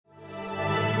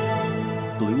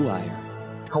Blue Wire.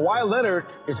 Kawhi Leonard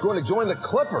is going to join the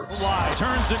Clippers. Kawhi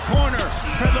turns the corner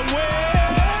for the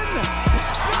win.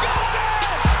 Got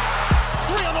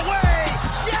it! 3 on the way.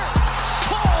 Yes!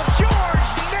 Paul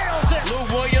George nails it. Lou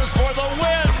Williams for the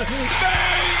win.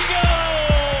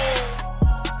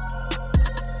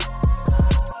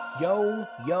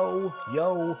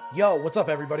 Yo, what's up,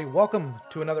 everybody? Welcome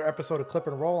to another episode of Clip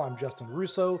and Roll. I'm Justin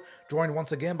Russo, joined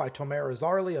once again by Tomer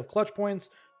Azarly of Clutch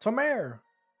Points. Tomer,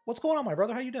 what's going on, my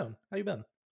brother? How you doing? How you been?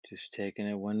 Just taking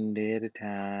it one day at a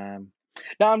time.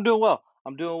 No, I'm doing well.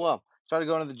 Started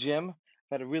going to the gym.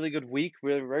 Had a really good week,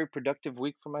 really very productive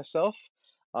week for myself.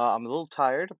 I'm a little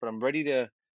tired, but I'm ready to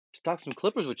talk some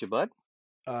Clippers with you, bud.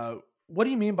 What do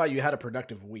you mean by you had a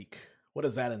productive week? What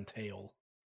does that entail?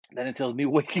 That entails me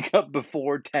waking up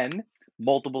before 10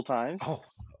 multiple times. Oh,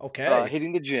 okay.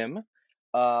 Hitting the gym,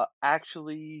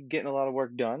 actually getting a lot of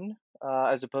work done,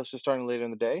 as opposed to starting later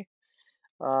in the day.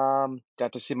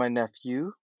 Got to see my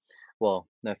nephew. Well,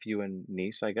 nephew and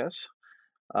niece, I guess.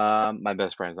 My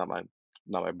best friend's not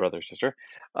my brother's sister.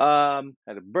 Had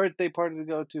a birthday party to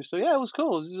go to, so yeah, it was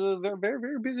cool. It was a very, very,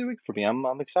 very busy week for me.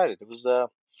 I'm excited. It was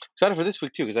excited for this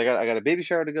week too, because I got a baby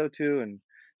shower to go to and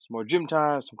some more gym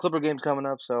time, some Clipper games coming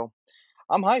up. So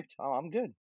I'm hyped. I'm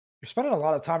good. You're spending a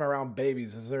lot of time around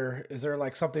babies. Is there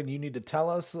like something you need to tell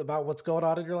us about what's going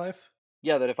on in your life?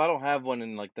 Yeah, that if I don't have one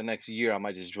in like the next year, I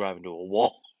might just drive into a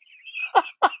wall.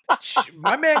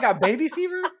 My man got baby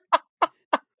fever?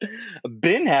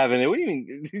 Been having it. What do you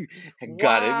mean?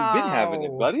 Got it. Been having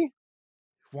it, Wow. buddy.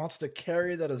 Wants to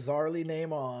carry that Azarly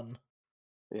name on.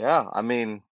 Yeah, I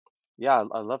mean, yeah,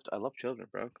 I love children,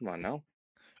 bro. Come on now.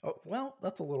 Oh, well,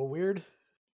 that's a little weird.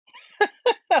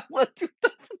 What the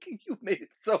fuck? You made it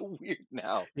so weird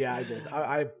now. Yeah, I did.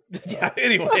 Yeah,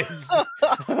 anyways.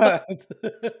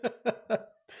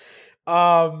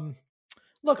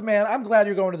 Look, man, I'm glad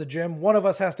you're going to the gym. One of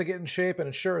us has to get in shape, and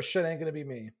it sure as shit ain't gonna be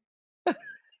me.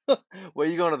 Well,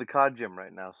 you're going to the COD gym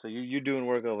right now, so you're doing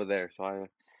work over there. So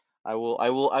I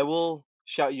will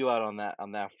shout you out on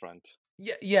that front.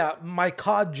 Yeah, my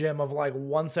COD gym of like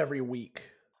once every week.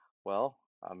 Well,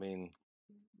 I mean,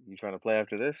 you trying to play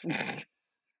after this?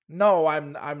 No,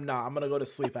 I'm not. I'm gonna go to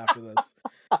sleep after this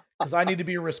because I need to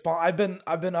be I've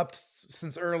been up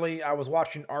since early. I was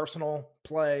watching Arsenal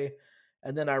play,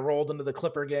 and then I rolled into the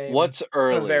Clipper game. What's It's been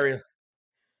early?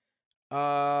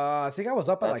 I think I was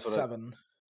up at That's like 7,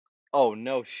 Oh,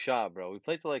 no shot, bro. We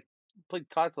played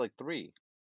COD till like 3.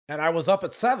 and I was up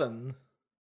at 7.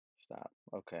 Stop.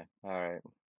 Okay. All right.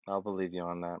 I'll believe you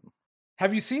on that.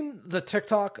 Have you seen the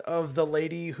TikTok of the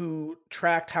lady who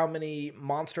tracked how many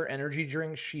Monster Energy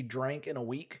drinks she drank in a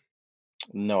week?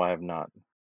 No, I have not.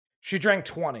 She drank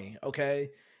 20, okay?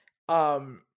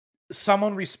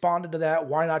 Someone responded to that,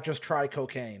 why not just try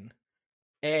cocaine?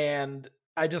 And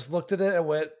I just looked at it and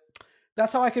went,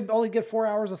 that's how I could only get 4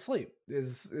 hours of sleep,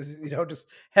 is just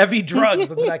heavy drugs,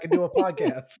 and then I can do a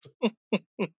podcast.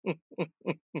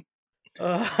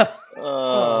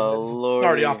 Oh, It's Lordy.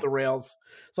 already off the rails.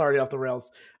 All right,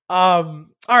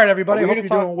 everybody. I hope you're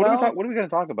doing What well. are we going to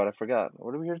talk about? I forgot.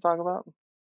 What are we here to talk about?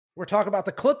 We're talking about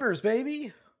the Clippers,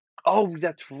 baby. Oh,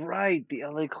 that's right. The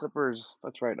LA Clippers.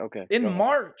 That's right. Okay. In go ahead.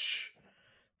 March.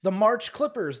 The March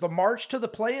Clippers. The March to the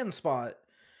play-in spot.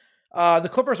 The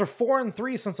Clippers are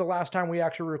 4-3 since the last time we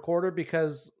actually recorded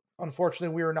because,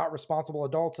 unfortunately, we were not responsible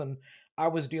adults and I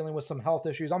was dealing with some health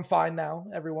issues. I'm fine now,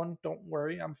 everyone. Don't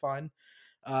worry. I'm fine.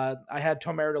 I had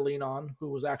Tomer to lean on, who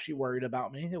was actually worried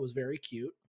about me. It was very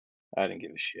cute. I didn't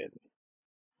give a shit.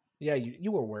 Yeah,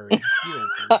 you were worried. You were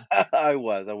worried. I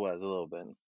was a little bit.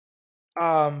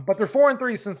 But they're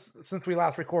 4-3 since we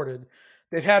last recorded.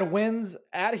 They've had wins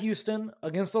at Houston,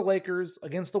 against the Lakers,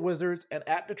 against the Wizards, and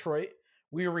at Detroit.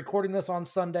 We are recording this on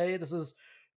Sunday. This is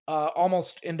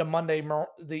almost into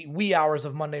the wee hours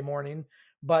of Monday morning.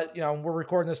 But we're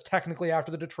recording this technically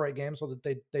after the Detroit game, so that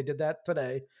they did that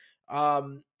today.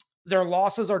 Their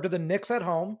losses are to the Knicks at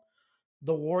home,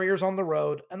 the Warriors on the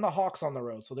road, and the Hawks on the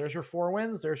road. So there's your 4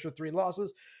 wins. There's your 3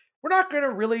 losses. We're not going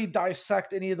to really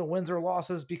dissect any of the wins or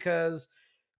losses because,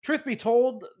 truth be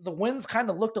told, the wins kind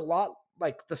of looked a lot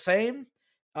like the same,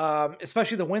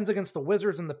 especially the wins against the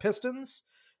Wizards and the Pistons.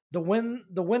 The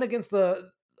win against the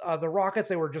Rockets,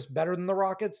 they were just better than the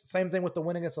Rockets. Same thing with the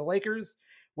win against the Lakers,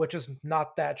 which is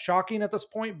not that shocking at this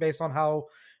point based on how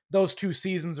those 2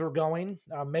 seasons are going.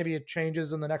 Maybe it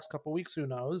changes in the next couple weeks. Who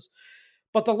knows?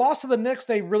 But the loss to the Knicks,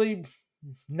 they really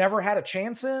never had a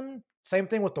chance in. Same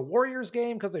thing with the Warriors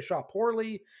game because they shot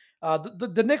poorly.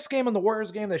 The Knicks game and the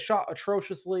Warriors game, they shot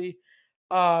atrociously.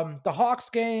 The Hawks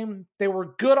game, they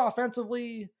were good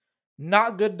offensively,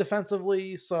 not good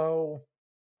defensively. So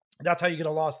that's how you get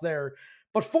a loss there.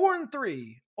 But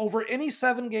 4-3 over any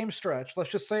 7-game stretch, let's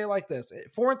just say it like this: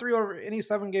 4-3 over any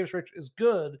 7-game stretch is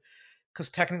good because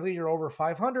technically you're over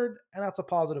 500, and that's a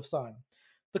positive sign.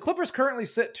 The Clippers currently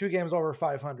sit 2 games over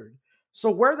 500. So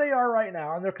where they are right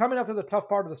now, and they're coming up to the tough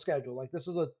part of the schedule. Like, this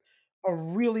is a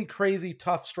really crazy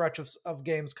tough stretch of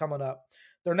games coming up.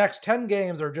 Their next 10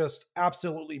 games are just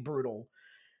absolutely brutal.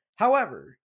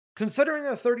 However, considering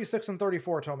they're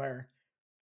 36-34, Tomer,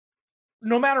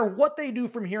 no matter what they do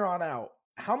from here on out,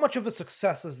 how much of a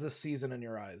success is this season in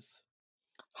your eyes?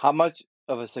 How much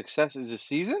of a success is this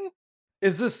season?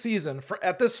 Is this season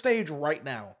at this stage right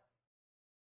now?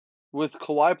 With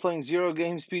Kawhi playing 0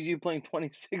 games, PG playing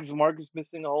 26, Marcus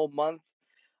missing a whole month,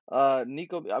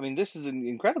 Nico. I mean, this is an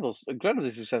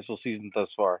incredibly successful season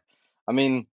thus far. I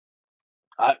mean,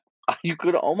 you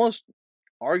could almost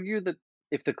argue that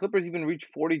if the Clippers even reach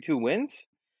 42 wins,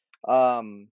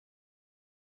 um,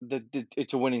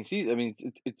 it's a winning season. I mean,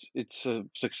 it's a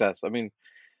success. I mean,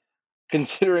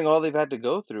 considering all they've had to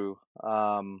go through,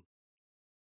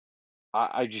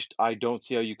 I don't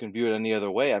see how you can view it any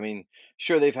other way. I mean,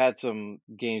 sure, they've had some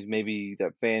games maybe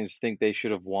that fans think they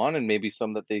should have won, and maybe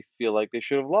some that they feel like they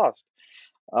should have lost.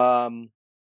 Um,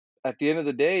 at the end of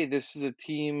the day, this is a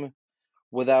team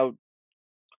without,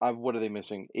 what are they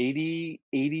missing? 80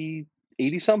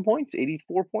 some points,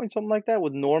 84 points, something like that,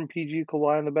 with Norm, PG,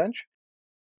 Kawhi on the bench.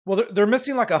 Well, they're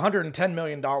missing like $110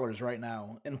 million right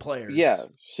now in Yeah, players.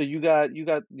 so you got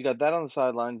that on the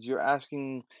sidelines. You're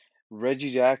asking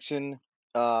Reggie Jackson,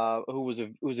 who was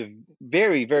a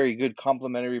very, very good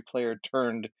complementary player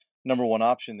turned number one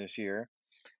option this year.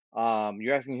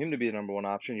 You're asking him to be the number one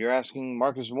option. You're asking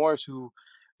Marcus Morris, who,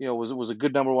 was a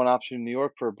good number one option in New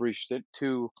York for a brief stint,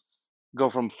 to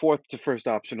go from fourth to first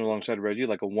option alongside Reggie,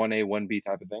 like a 1A, 1B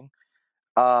type of thing.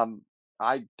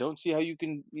 I don't see how you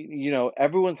can,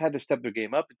 everyone's had to step their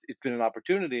game up. It's been an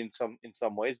opportunity in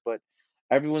some ways, but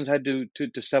everyone's had to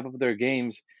step up their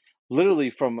games,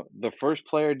 literally from the first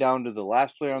player down to the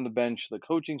last player on the bench, the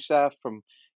coaching staff, from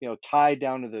Ty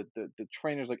down to the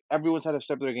trainers. Like, everyone's had to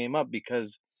step their game up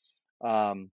because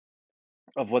um,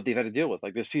 of what they've had to deal with.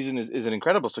 Like, this season is an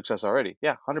incredible success already.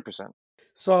 Yeah, 100%.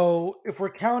 So if we're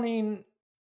counting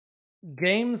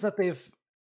games that they've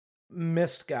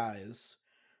missed, guys,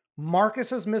 Marcus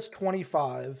has missed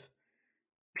 25,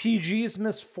 PG's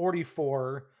missed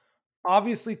 44,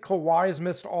 obviously Kawhi's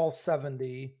missed all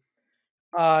 70,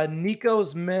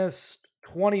 Nico's missed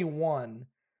 21.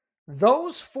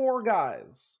 Those 4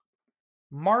 guys,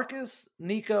 Marcus,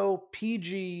 Nico,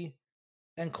 PG,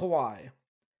 and Kawhi,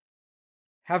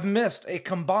 have missed a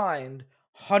combined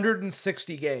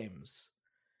 160 games.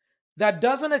 That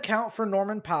doesn't account for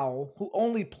Norman Powell, who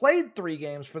only played 3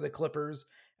 games for the Clippers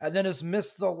and then has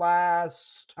missed the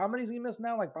last, how many has he missed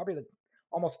now? Like probably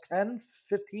almost 10,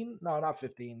 15? No, not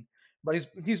 15, but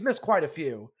he's missed quite a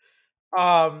few.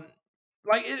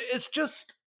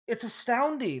 It's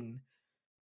astounding.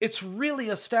 It's really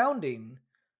astounding.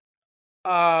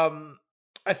 I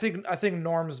think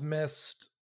Norm's missed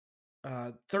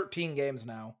 13 games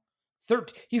now.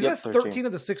 He's missed 13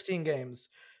 of the 16 games.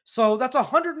 So that's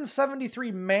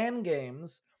 173 man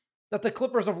games that the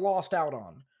Clippers have lost out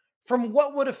on from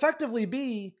what would effectively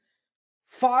be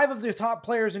 5 of the top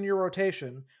players in your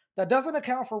rotation. That doesn't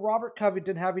account for Robert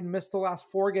Covington having missed the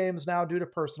last 4 games now due to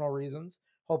personal reasons.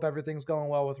 Hope everything's going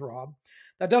well with Rob.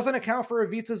 That doesn't account for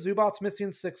Ivica Zubac's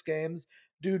missing 6 games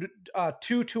due to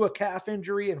 2 to a calf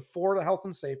injury and 4 to health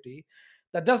and safety.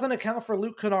 That doesn't account for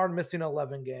Luke Kennard missing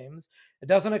 11 games. It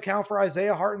doesn't account for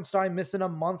Isaiah Hartenstein missing a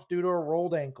month due to a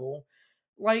rolled ankle.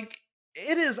 Like,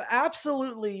 it is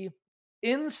absolutely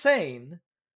insane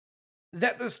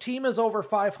that this team is over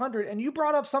 500. And you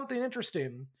brought up something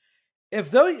interesting.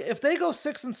 If they go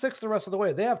 6-6 the rest of the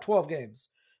way, they have 12 games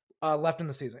left in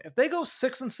the season. If they go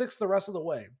 6-6 the rest of the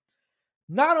way,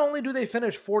 not only do they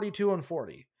finish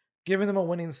 42-40, giving them a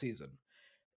winning season,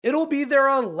 it'll be their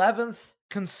 11th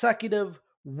consecutive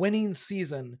winning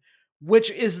season, which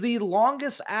is the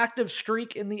longest active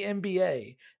streak in the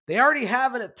NBA. They already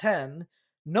have it at 10.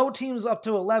 No team's up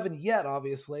to 11 yet,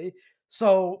 obviously.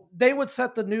 So they would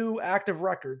set the new active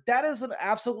record. That is an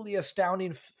absolutely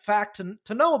astounding fact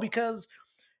to know because,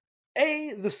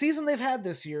 the season they've had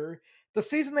this year, the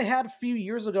season they had a few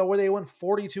years ago where they went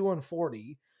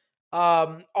 42-40,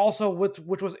 also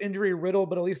which was injury riddled,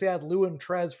 but at least they had Lou and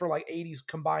Trez for like 80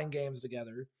 combined games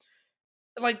together.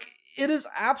 Like, it is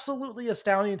absolutely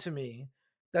astounding to me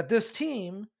that this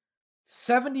team,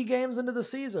 70 games into the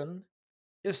season,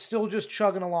 is still just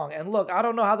chugging along. And look, I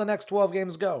don't know how the next 12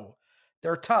 games go.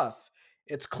 They're tough.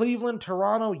 It's Cleveland,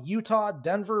 Toronto, Utah,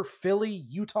 Denver, Philly,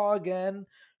 Utah again,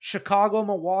 Chicago,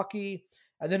 Milwaukee,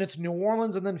 and then it's New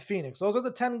Orleans and then Phoenix. Those are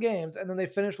the 10 games, and then they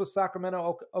finish with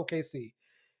Sacramento, OKC.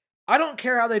 I don't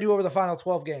care how they do over the final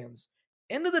 12 games.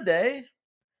 End of the day,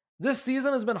 this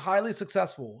season has been highly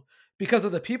successful because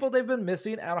of the people they've been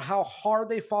missing and how hard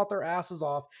they fought their asses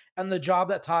off and the job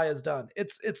that Ty has done.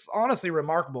 It's honestly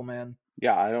remarkable, man.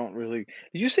 Yeah, I don't really.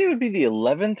 Did you say it would be the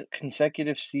 11th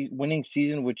consecutive winning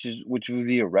season, which would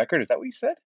be a record? Is that what you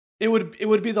said? It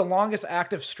would be the longest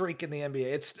active streak in the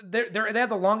NBA. They have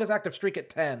the longest active streak at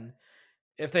 10.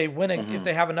 If they win, if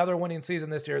they have another winning season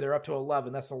this year, they're up to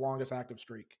 11. That's the longest active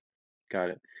streak. Got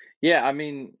it. Yeah, I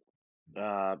mean,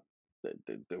 what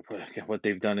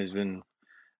they've done has been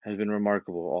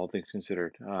remarkable, all things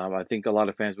considered. I think a lot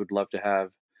of fans would love to have,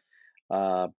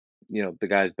 the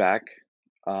guys back.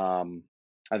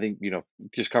 I think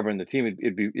just covering the team,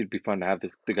 it'd be fun to have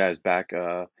the guys back.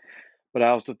 But I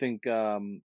also think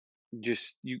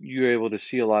just you're able to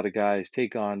see a lot of guys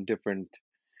take on different,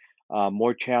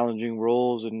 more challenging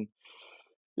roles, and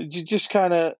you just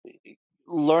kind of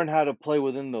learn how to play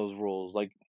within those roles.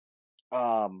 Like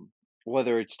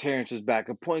whether it's Terrence is back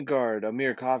at point guard,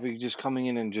 Amir Coffey just coming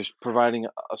in and just providing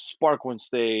a spark once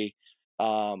they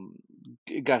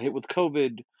got hit with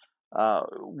COVID.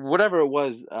 Whatever it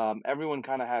was, everyone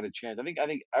kind of had a chance. I think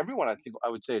everyone, I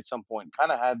would say at some point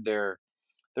kind of had their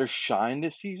shine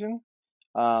this season.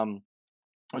 I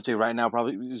would say right now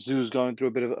probably Zoo's going through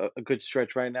a bit of a good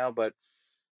stretch right now, but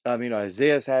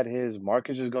Isaiah's had his.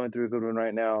 Marcus is going through a good one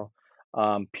right now.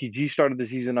 PG started the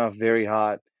season off very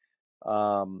hot.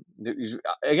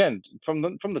 Again, from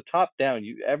the top down,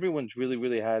 everyone's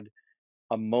really had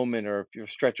a moment or a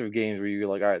stretch of games where you're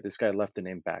like, all right, this guy left an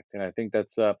impact. And I think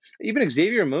that's even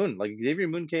Xavier Moon. Like Xavier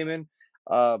Moon came in,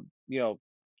 I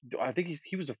think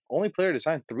he was the only player to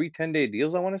sign 3 10-day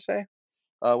deals, I want to say.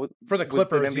 For the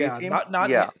Clippers, yeah. Team? Not in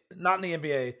the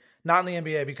NBA. Not in the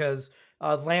NBA because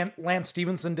Lance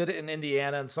Stevenson did it in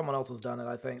Indiana and someone else has done it,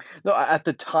 I think. No, at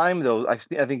the time though, I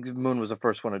think Moon was the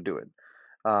first one to do it.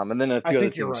 And then a few other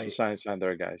teams signed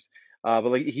their guys. But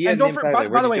like he had an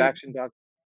impact. By the way, Jackson got.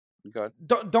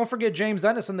 Don't forget James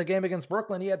Ennis in the game against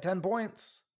Brooklyn. He had 10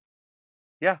 points.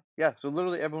 Yeah. So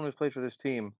literally everyone who's played for this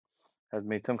team has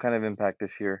made some kind of impact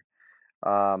this year,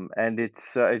 and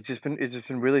it's just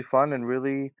been really fun and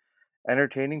really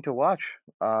entertaining to watch.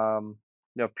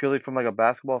 Purely from like a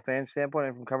basketball fan standpoint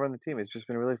and from covering the team, it's just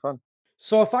been really fun.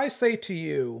 So if I say to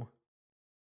you,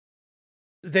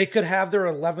 they could have their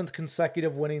 11th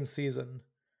consecutive winning season,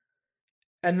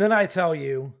 and then I tell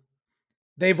you,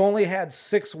 they've only had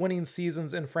 6 winning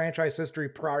seasons in franchise history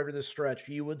prior to this stretch,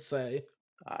 you would say?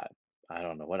 I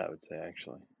don't know what I would say,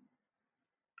 actually.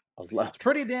 It's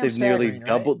pretty damn staggering,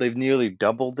 right? They've nearly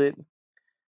doubled it.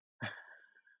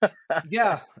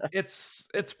 Yeah, it's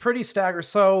pretty staggering.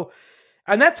 So,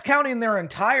 and that's counting their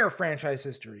entire franchise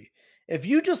history. If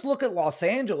you just look at Los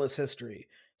Angeles history,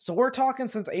 so we're talking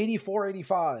since 84,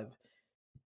 85.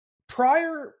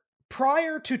 Prior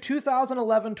to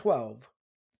 2011-12,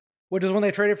 which is when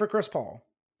they traded for Chris Paul.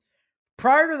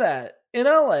 Prior to that, in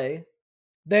LA,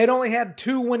 they had only had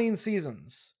 2 winning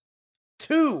seasons.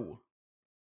 2.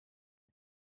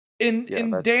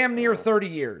 In damn near 30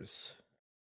 years.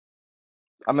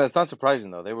 I mean, it's not surprising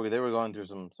though. They were going through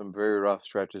some very rough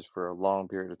stretches for a long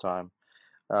period of time,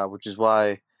 which is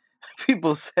why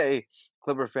people say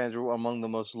Clipper fans are among the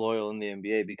most loyal in the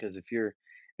NBA, because if you're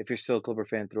still a Clipper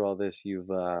fan through all this, you've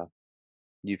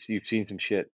seen some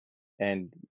shit,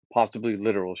 and possibly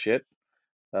literal shit,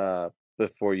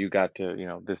 before you got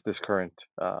to this current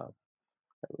I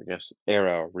guess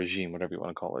era or regime, whatever you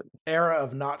want to call it. Era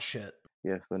of not shit.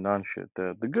 Yes, the non-shit,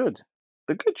 the good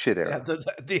shit era. Yeah,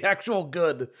 the actual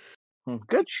good.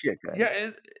 Good shit, guys. Yeah,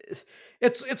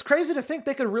 it's crazy to think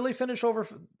they could really finish over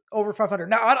 500.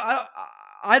 Now,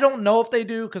 I don't know if they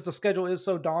do because the schedule is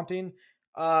so daunting.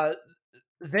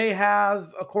 They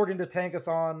have, according to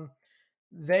Tankathon,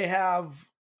 they have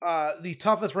the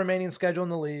toughest remaining schedule in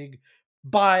the league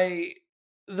by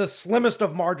the slimmest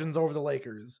of margins over the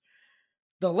Lakers.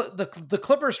 The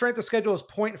Clippers' strength of schedule is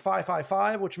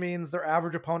 .555, which means their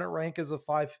average opponent rank is a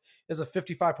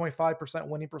 55.5%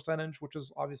 winning percentage, which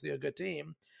is obviously a good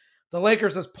team. The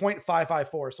Lakers is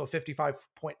 .554, so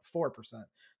 55.4%.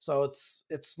 So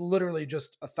it's literally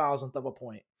just 1,000th of a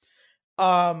point.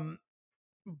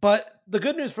 But the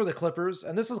good news for the Clippers,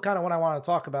 and this is kind of what I want to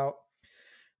talk about,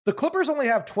 the Clippers only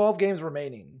have 12 games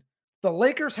remaining. The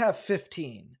Lakers have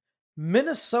 15.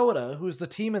 Minnesota, who's the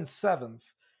team in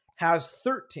 7th, has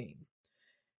 13.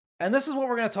 And this is what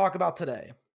we're going to talk about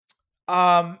today.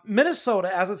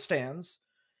 Minnesota, as it stands,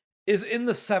 is in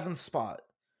the 7th spot.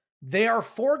 They are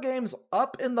 4 games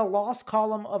up in the loss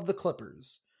column of the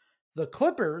Clippers. The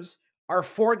Clippers are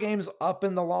 4 games up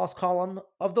in the loss column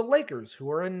of the Lakers,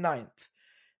 who are in 9th.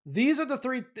 These are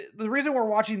the reason we're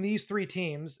watching these 3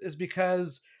 teams is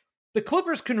because the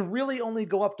Clippers can really only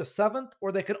go up to 7th,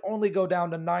 or they can only go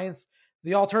down to 9th.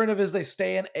 The alternative is they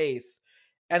stay in 8th.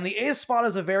 And the 8th spot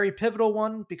is a very pivotal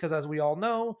one because, as we all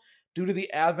know, due to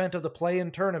the advent of the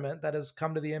play-in tournament that has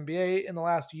come to the NBA in the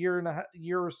last year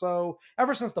or so,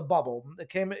 ever since the bubble, it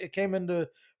came into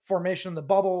formation in the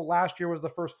bubble. Last year was the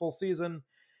first full season.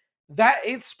 That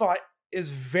 8th spot is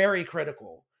very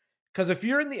critical because if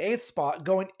you're in the 8th spot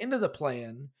going into the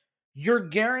play-in, you're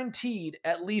guaranteed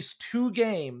at least 2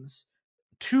 games,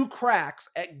 2 cracks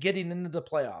at getting into the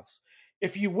playoffs.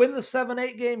 If you win the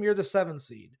 7-8 game, you're the 7th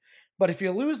seed. But if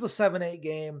you lose the 7-8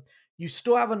 game, you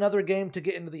still have another game to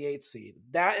get into the 8th seed.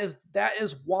 That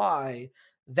is why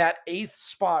that 8th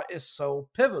spot is so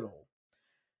pivotal.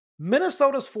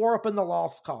 Minnesota's 4 up in the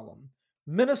loss column.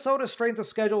 Minnesota's strength of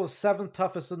schedule is 7th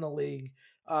toughest in the league.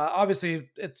 Obviously,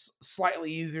 it's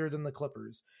slightly easier than the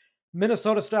Clippers.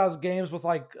 Minnesota still has games with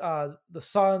the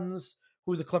Suns,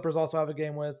 who the Clippers also have a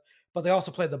game with, but they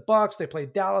also play the Bucks. They play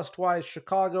Dallas twice,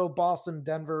 Chicago, Boston,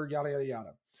 Denver, yada, yada,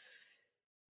 yada.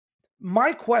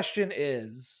 My question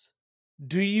is,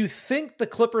 do you think the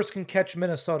Clippers can catch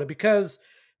Minnesota? Because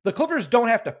the Clippers don't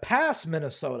have to pass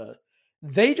Minnesota.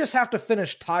 They just have to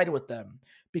finish tied with them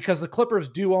because the Clippers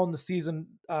do own the season,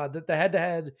 the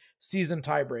head-to-head season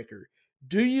tiebreaker.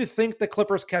 Do you think the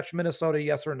Clippers catch Minnesota,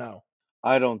 yes or no?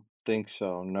 I don't think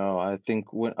so. No, I think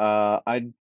I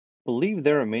believe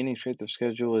their remaining strength of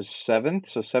schedule is 7th,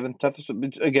 so 7th toughest.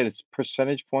 It's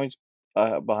percentage points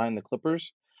behind the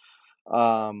Clippers.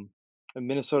 And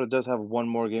Minnesota does have one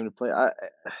more game to play.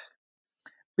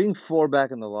 Being 4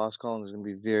 back in the loss column is going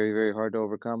to be very, very hard to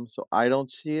overcome. So I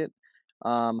don't see it.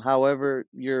 However,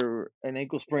 you're an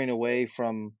ankle sprain away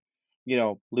from,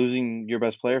 losing your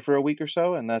best player for a week or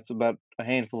so, and that's about a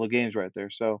handful of games right there.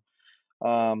 So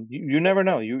you never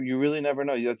know. You really never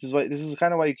know. This is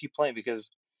kind of why you keep playing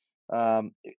because,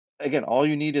 again, all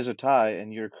you need is a tie,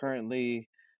 and you're currently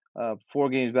 4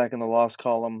 games back in the loss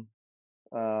column.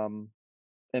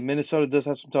 And Minnesota does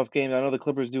have some tough games. I know the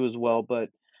Clippers do as well, but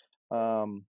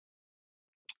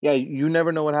yeah, you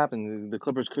never know what happens. The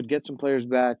Clippers could get some players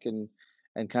back and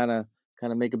kind of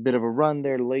make a bit of a run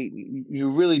there late.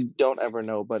 You really don't ever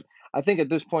know. But I think at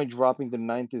this point, dropping to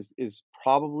 9th is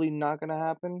probably not going to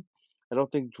happen. I don't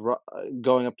think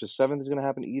going up to 7th is going to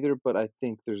happen either. But I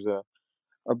think there's a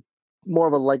more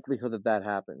of a likelihood that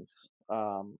happens.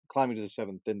 Climbing to the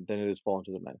 7th than it is falling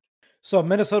to the 9th. So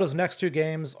Minnesota's next 2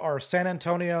 games are San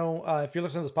Antonio. If you're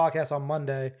listening to this podcast on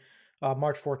Monday,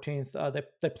 March 14th,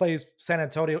 they play San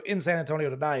Antonio in San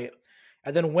Antonio tonight.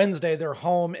 And then Wednesday, they're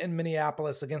home in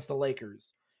Minneapolis against the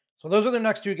Lakers. So those are their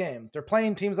next 2 games. They're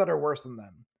playing teams that are worse than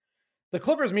them. The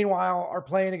Clippers, meanwhile, are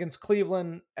playing against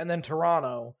Cleveland and then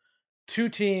Toronto. 2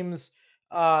 teams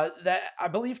that I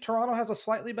believe Toronto has a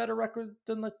slightly better record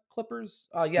than the Clippers.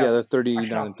 Yes. Yeah, they're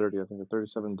 39-30, I think, or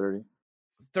 37-30.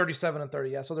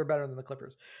 37-30, yeah, so they're better than the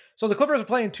Clippers. So the Clippers are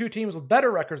playing 2 teams with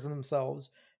better records than themselves.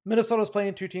 Minnesota's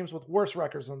playing 2 teams with worse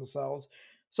records than themselves.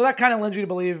 So that kind of lends you to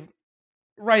believe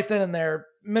right then and there,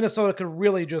 Minnesota could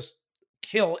really just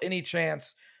kill any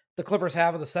chance the Clippers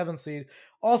have of the 7th seed.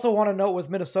 Also want to note with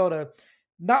Minnesota,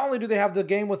 not only do they have the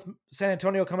game with San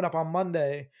Antonio coming up on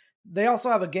Monday, they also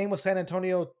have a game with San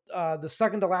Antonio, the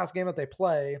second to last game that they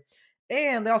play.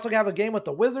 And they also have a game with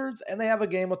the Wizards, and they have a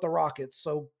game with the Rockets.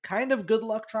 So kind of good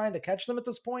luck trying to catch them at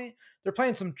this point. They're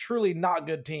playing some truly not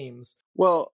good teams.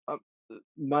 Well,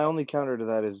 my only counter to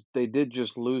that is they did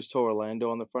just lose to Orlando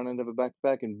on the front end of a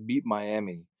back-to-back and beat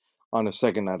Miami on the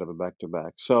second night of a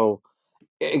back-to-back. So,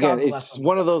 again, it's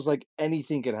one of those,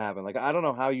 anything could happen. I don't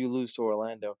know how you lose to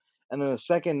Orlando. And then the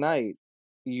second night,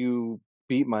 you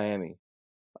beat Miami.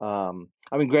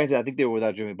 Granted, I think they were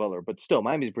without Jimmy Butler, but still,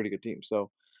 Miami's a pretty good team.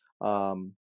 So,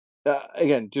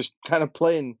 again, just kind of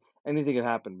playing anything can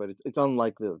happen, but it's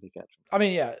unlikely that they catch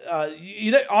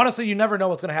them. Honestly, you never know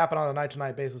what's going to happen on a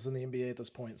night-to-night basis in the NBA at this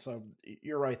point, so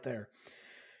you're right there.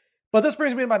 But this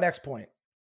brings me to my next point.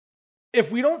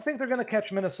 If we don't think they're going to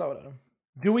catch Minnesota,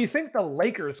 do we think the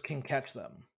Lakers can catch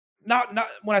them? Not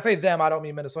when I say them, I don't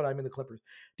mean Minnesota, I mean the Clippers.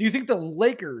 Do you think the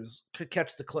Lakers could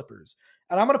catch the Clippers?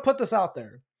 And I'm going to put this out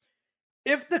there.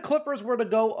 If the Clippers were to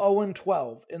go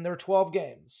 0-12 in their 12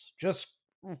 games, just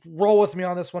roll with me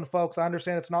on this one, folks. I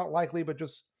understand it's not likely, but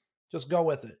just go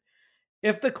with it.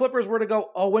 If the Clippers were to go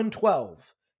 0-12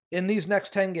 in these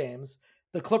next 10 games,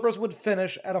 the Clippers would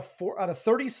finish at a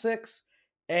 36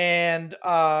 and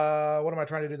what am I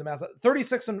trying to do the math?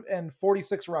 36 and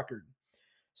 46 record.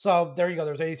 So there you go.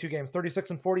 There's 82 games,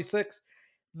 36 and 46.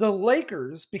 The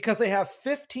Lakers, because they have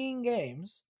 15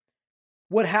 games,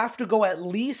 would have to go at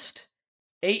least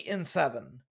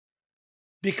 8-7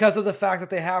 because of the fact that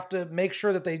they have to make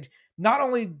sure that they not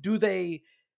only do they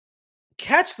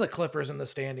catch the Clippers in the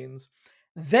standings,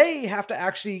 they have to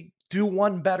actually do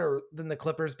one better than the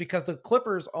Clippers because the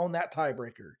Clippers own that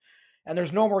tiebreaker. And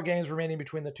there's no more games remaining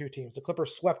between the two teams. The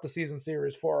Clippers swept the season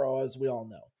series 4-0, as we all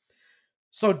know.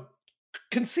 So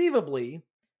conceivably,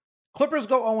 Clippers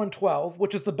go 0-12,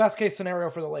 which is the best case scenario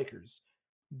for the Lakers.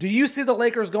 Do you see the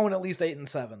Lakers going at least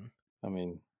 8-7? I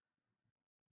mean,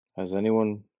 has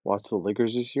anyone watched the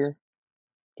Lakers this year?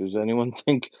 Does anyone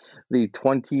think the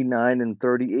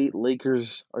 29-38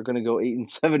 Lakers are going to go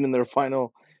 8-7 in their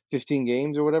final 15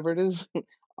 games or whatever it is?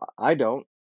 I don't.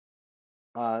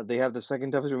 They have the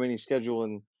second toughest remaining schedule,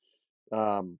 and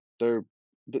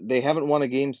they haven't won a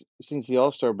game since the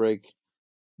All-Star break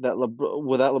that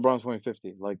without LeBron scoring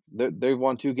 50. Like they've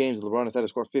won 2 games. LeBron has had to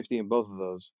score 50 in both of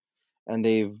those, and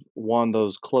they've won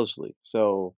those closely.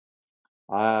 So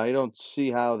I don't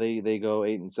see how they go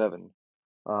 8-7,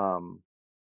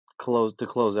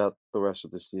 close out the rest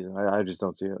of the season. I just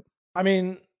don't see it. I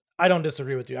mean, I don't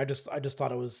disagree with you. I just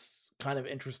thought it was kind of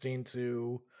interesting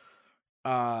to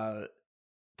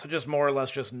just more or less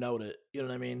just note it. You know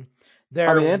what I mean?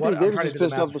 Anthony Davis is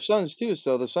pissed off the Suns too,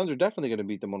 so the Suns are definitely going to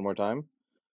beat them one more time.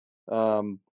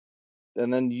 And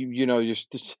then you're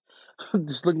just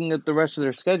just looking at the rest of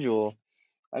their schedule.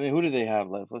 I mean, who do they have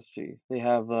left? Let's see. They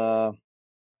have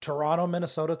Toronto,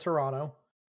 Minnesota, Toronto.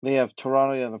 They have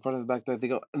Toronto, yeah, the front and the back. They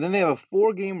go, and then they have a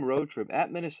 4-game road trip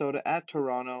at Minnesota, at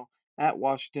Toronto, at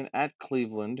Washington, at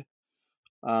Cleveland.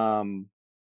 Come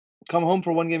home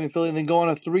for 1 game in Philly, and then go on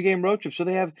a 3-game road trip. So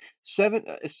they have 7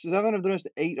 of the next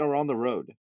 8 are on the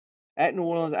road, at New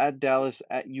Orleans, at Dallas,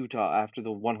 at Utah after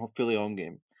the 1 Philly home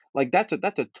game. Like that's a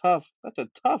tough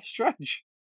stretch.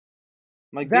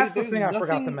 Like that's the thing I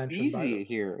forgot to mention. Easy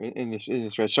here in this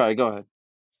stretch. Sorry, go ahead.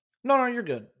 No, you're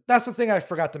good. That's the thing I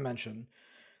forgot to mention.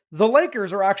 The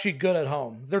Lakers are actually good at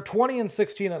home. They're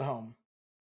 20-16 at home.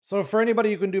 So for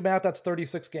anybody who can do math, that's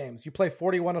 36 games. You play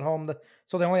 41 at home,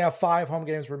 so they only have 5 home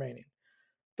games remaining.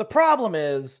 The problem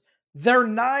is they're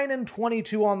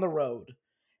 9-22 on the road,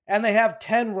 and they have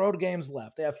 10 road games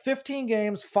left. They have 15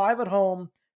 games, 5 at home,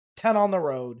 10 on the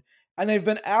road, and they've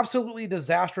been absolutely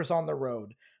disastrous on the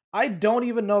road. I don't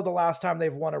even know the last time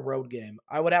they've won a road game.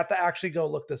 I would have to actually go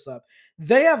look this up.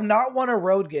 They have not won a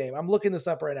road game. I'm looking this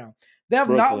up right now. They have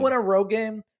not won a road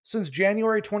game since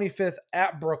January 25th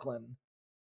at Brooklyn.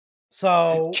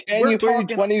 So January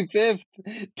 25th,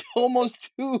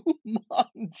 almost 2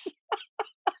 months.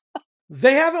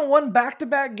 They haven't won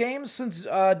back-to-back games since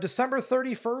December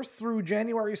 31st through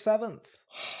January 7th.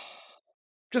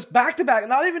 Just back-to-back,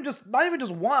 not even just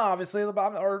one, obviously,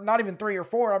 or not even 3 or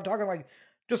 4. I'm talking like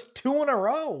just 2 in a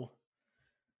row.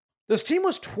 This team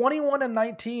was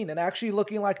 21-19 and actually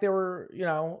looking like they were,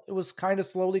 it was kind of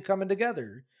slowly coming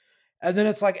together. And then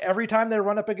it's like every time they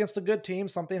run up against a good team,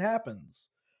 something happens.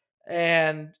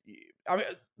 And I mean,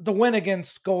 the win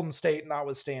against Golden State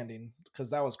notwithstanding, because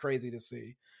that was crazy to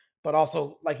see. But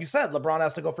also, like you said, LeBron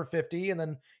has to go for 50 and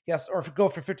then or go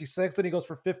for 56, then he goes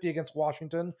for 50 against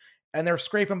Washington. And they're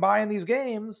scraping by in these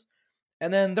games.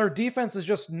 And then their defense is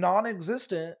just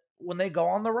non-existent when they go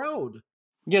on the road.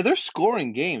 Yeah, they're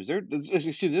scoring games. They're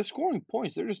scoring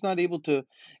points. They're just not able to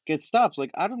get stops. Like,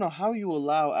 I don't know how you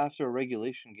allow, after a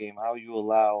regulation game, how you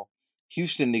allow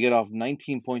Houston to get off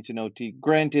 19 points in OT.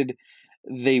 Granted,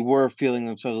 they were feeling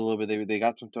themselves a little bit. They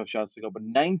got some tough shots to go, but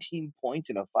 19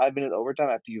 points in a 5-minute overtime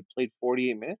after you've played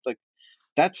 48 minutes, like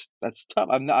that's tough.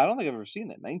 I don't think I've ever seen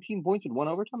that. 19 points in one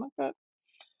overtime like that.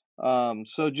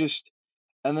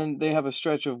 And then they have a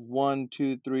stretch of 1,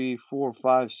 2, 3, 4,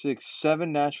 5, 6,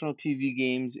 7 national TV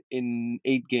games in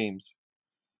 8 games.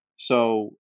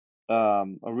 So a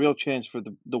real chance for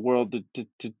the world to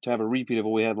have a repeat of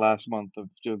what we had last month of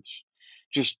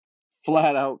just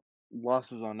flat out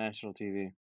losses on national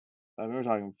TV. I mean, we're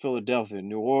talking Philadelphia,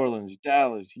 New Orleans,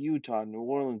 Dallas, Utah, New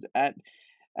Orleans,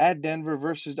 at Denver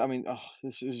versus. I mean,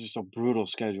 this is just a brutal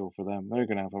schedule for them. They're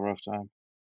gonna have a rough time.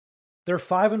 They're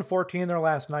 5-14 their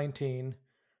last 19.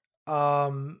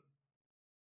 And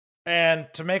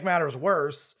to make matters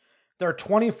worse, they're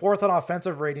 24th on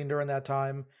offensive rating during that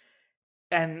time,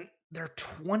 and they're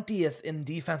 20th in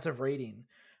defensive rating.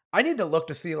 I need to look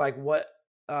to see like what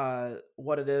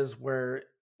it is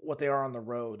what they are on the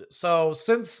road. So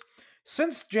since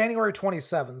January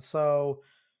 27th,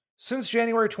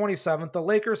 the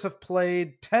Lakers have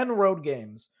played 10 road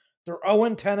games. They're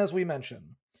 0-10 as we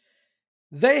mentioned.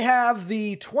 They have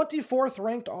the 24th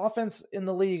ranked offense in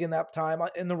the league in that time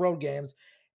in the road games,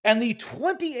 and the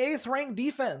 28th ranked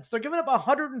defense. They're giving up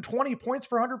 120 points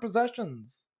per 100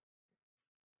 possessions.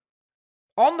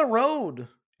 on the road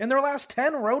in their last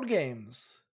 10 road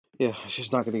games. Yeah, it's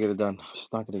just not going to get it done. It's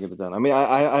just not going to get it done. I mean,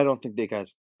 I don't think they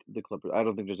catch the Clippers. I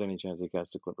don't think there's any chance they catch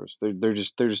the Clippers. They're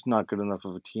just not good enough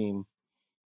of a team.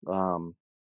 Um,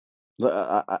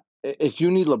 if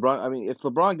you need LeBron, I mean, if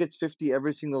LeBron gets 50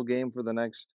 every single game for the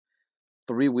next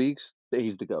 3 weeks,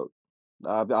 he's the GOAT.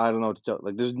 I don't know what to tell.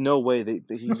 Like, there's no way that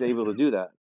he's able to do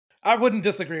that. I wouldn't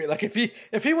disagree. Like if he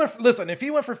went if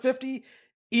he went for 50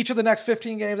 each of the next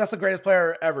 15 games, that's the greatest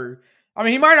player ever. I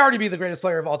mean, he might already be the greatest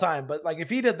player of all time, but like if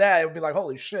he did that, it would be like,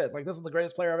 holy shit, like this is the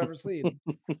greatest player I've ever seen.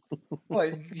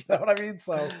 Like, you know what I mean?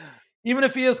 So even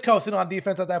if he is coasting on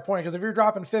defense at that point, because if you're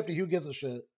dropping 50, who gives a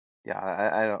shit? Yeah,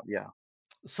 I don't. Yeah,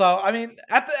 So I mean,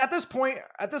 at this point,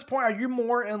 are you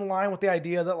more in line with the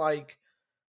idea that like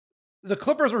the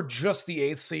Clippers are just the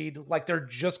 8th seed, like they're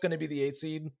just going to be the 8th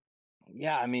seed?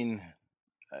 yeah. I mean,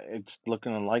 it's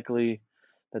looking unlikely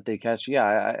that they catch. Yeah,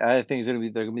 I think they're gonna be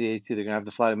the 8th seed. They're gonna have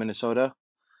to fly to Minnesota,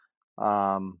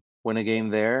 win a game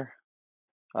there,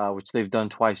 which they've done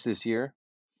twice this year.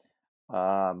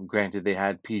 Granted, they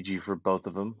had PG for both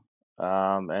of them,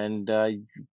 and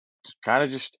kind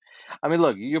of just. I mean,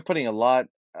 look, you're putting a lot.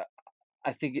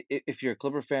 I think if you're a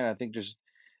Clipper fan, I think just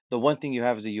the one thing you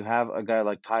have is that you have a guy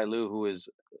like Ty Lue who is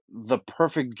the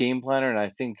perfect game planner, and I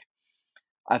think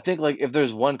like if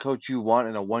there's one coach you want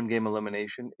in a one game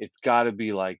elimination, it's got to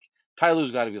be like Ty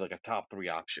Lue's got to be like a top 3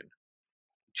 option,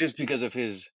 just because of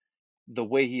the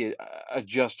way he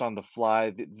adjusts on the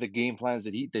fly, the game plans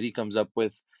that he comes up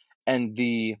with, and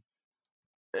the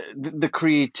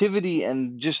creativity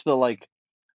and just the like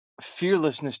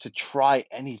fearlessness to try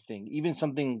anything, even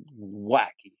something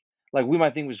wacky. Like we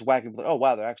might think it was wacky, but oh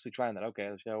wow, they're actually trying that. Okay,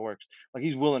 let's see how it works. Like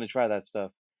he's willing to try that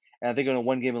stuff. And I think in a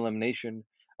one game elimination,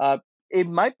 it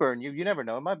might burn you. You never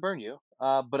know. It might burn you.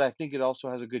 But I think it also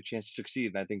has a good chance to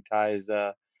succeed. And I think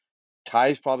Ty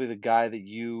is probably the guy that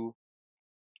you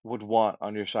would want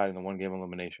on your side in the one game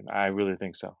elimination. I really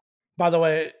think so. By the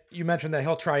way, you mentioned that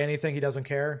he'll try anything, he doesn't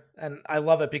care. And I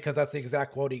love it because that's the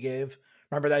exact quote he gave.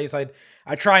 Remember that? He said,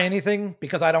 I try anything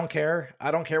because I don't care.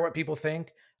 I don't care what people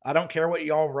think. I don't care what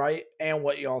y'all write and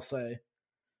what y'all say.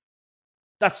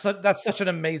 That's such an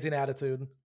amazing attitude.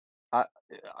 I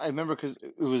I remember because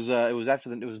it was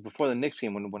before the Knicks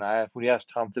game when he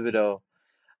asked Tom Thibodeau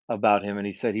about him, and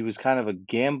he said he was kind of a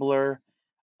gambler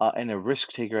and a risk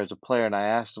taker as a player. And I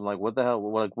asked him like, what the hell,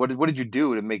 what did you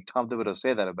do to make Tom Thibodeau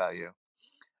say that about you?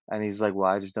 And he's like, well,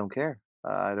 I just don't care.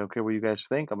 I don't care what you guys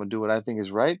think. I'm gonna do what I think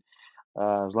is right,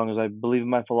 as long as I believe in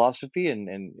my philosophy,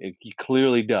 and he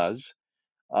clearly does,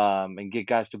 and get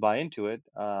guys to buy into it.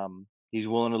 He's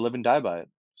willing to live and die by it.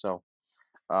 So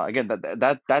again,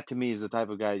 that to me is the type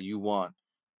of guy you want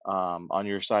on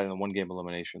your side in the one game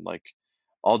elimination. Like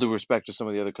all due respect to some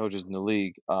of the other coaches in the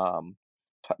league,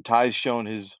 Ty's shown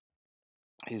his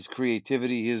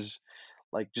creativity, his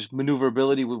like just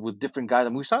maneuverability with different guys. I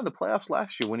mean, we saw in the playoffs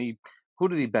last year when who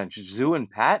did he bench? Zoo and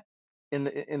Pat in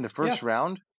the Yeah. first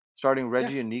round, starting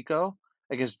Reggie Yeah. and Nico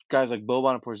against guys like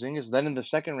Boban and Porzingis. Then in the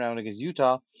second round against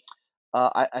Utah,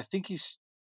 I think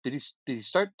did he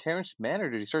start Terrence Mann or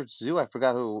did he start Zoo? I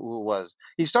forgot who it was.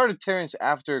 He started Terrence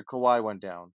after Kawhi went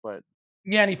down, but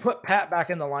Yeah, and he put Pat back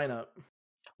in the lineup.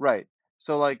 right.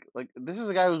 So like this is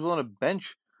a guy who's willing to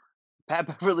bench Pat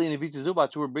Beverly and Ivica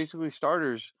Zubac, who were basically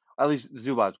starters. At least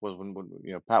Zubac was when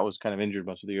Pat was kind of injured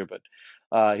most of the year, but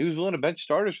he was willing to bench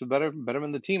starters for the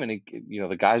betterment of the team, and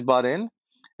the guys bought in.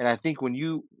 And I think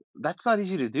that's not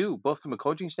easy to do, both from a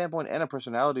coaching standpoint and a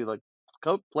personality like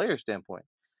player standpoint.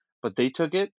 But they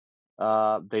took it.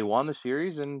 They won the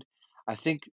series, and I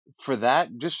think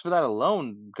just for that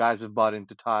alone, guys have bought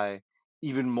into Ty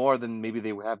even more than maybe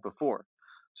they have before.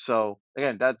 So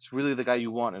again, that's really the guy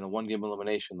you want in a one game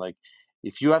elimination. Like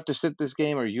if you have to sit this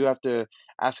game or you have to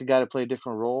ask a guy to play a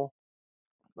different role,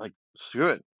 like screw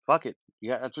it, fuck it.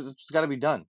 Yeah, it's got to be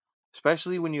done.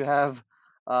 Especially when you have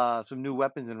some new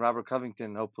weapons in Robert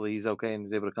Covington. Hopefully he's okay and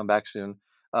is able to come back soon.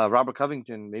 Robert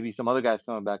Covington, maybe some other guys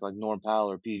coming back like Norm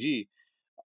Powell or PG.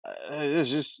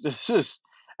 That's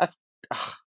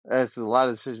that's a lot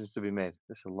of decisions to be made.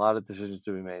 There's a lot of decisions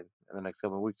to be made in the next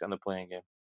couple of weeks on the playing game.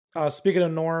 Speaking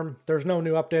of Norm, there's no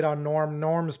new update on Norm.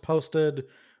 Norm's posted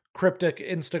cryptic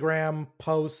Instagram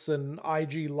posts and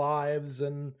IG lives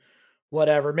and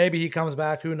whatever. Maybe he comes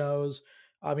back. Who knows?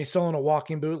 He's still in a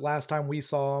walking boot last time we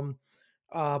saw him.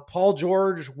 Paul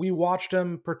George, we watched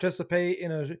him participate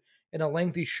in a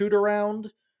lengthy shoot around.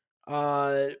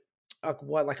 Like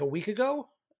a week ago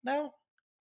now?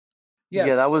 Yes.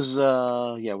 Yeah, that was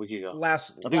a week ago. I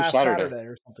think it was Saturday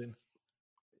or something.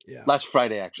 Yeah. Last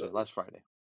Friday, actually. Last Friday.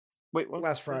 Wait, what?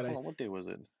 Last Friday. Hold on, what day was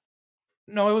it?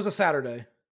 No, it was a Saturday.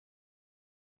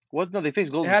 What? No, they faced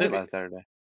It Golden had to State be. last Saturday.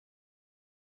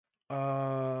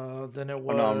 Then it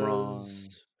Oh no, I'm wrong.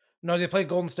 was no. They played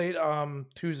Golden State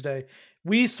Tuesday.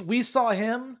 We saw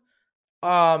him.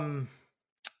 Um.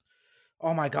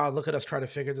 Oh my God! Look at us try to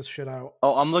figure this shit out.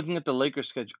 Oh, I'm looking at the Lakers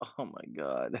schedule. Oh my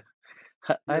God.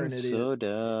 You're I'm an idiot. so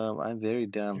dumb. I'm very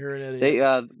dumb. You're an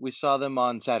idiot. We saw them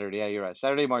on Saturday. Yeah, you're right.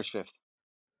 Saturday, March 5th.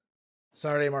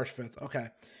 Saturday, March 5th. Okay.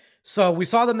 So we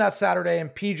saw them that Saturday,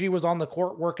 and PG was on the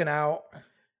court working out.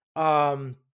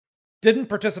 Didn't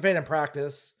participate in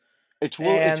practice. And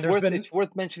It's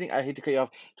worth mentioning. I hate to cut you off.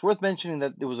 It's worth mentioning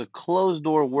that there was a closed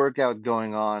door workout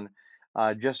going on.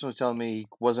 Justin was telling me he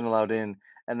wasn't allowed in,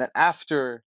 and that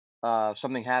after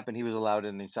something happened, he was allowed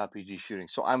in and he saw PG shooting.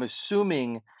 So I'm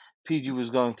assuming PG was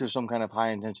going through some kind of high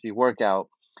intensity workout,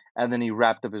 and then he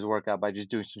wrapped up his workout by just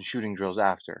doing some shooting drills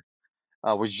after,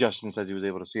 which Justin says he was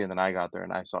able to see, and then I got there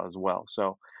and I saw as well.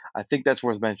 So I think that's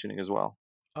worth mentioning as well.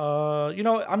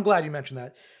 I'm glad you mentioned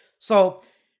that. So,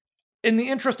 in the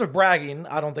interest of bragging,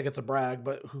 I don't think it's a brag,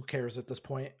 but who cares at this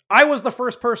point? I was the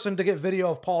first person to get video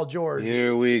of Paul George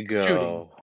Here we go. shooting.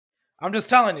 I'm just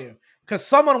telling you, because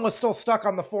someone was still stuck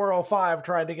on the 405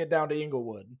 trying to get down to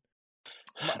Inglewood.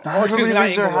 Or excuse me, not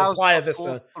Inglewood, Playa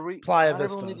Vista. Playa Not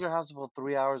Vista. everyone leaves their house for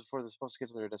 3 hours before they're supposed to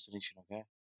get to their destination, okay?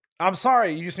 I'm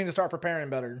sorry, you just need to start preparing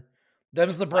better.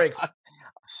 Them's the breaks.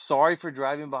 Sorry for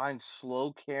driving behind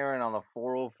slow Karen on a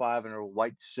 405 in her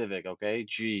white Civic, okay?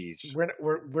 Jeez.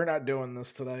 We're not doing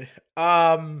this today.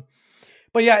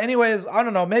 But yeah, anyways, I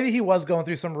don't know. Maybe he was going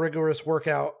through some rigorous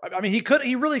workout. I mean,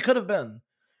 he really could have been.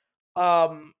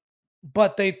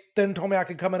 But they then told me I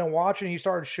could come in and watch, and he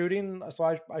started shooting. So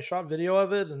I shot video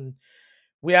of it, and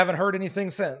we haven't heard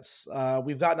anything since.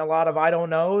 We've gotten a lot of I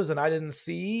don't knows and I didn't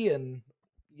see, and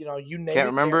you name Can't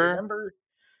it. remember? Can't remember.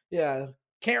 Yeah,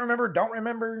 can't remember. Don't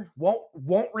remember.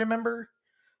 Won't remember.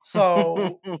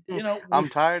 So I'm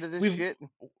tired of this shit.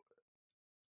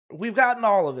 We've gotten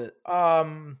all of it.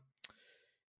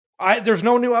 There's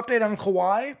no new update on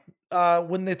Kawhi.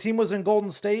 When the team was in Golden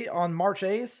State on March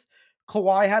 8th,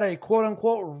 Kawhi had a quote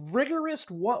unquote rigorous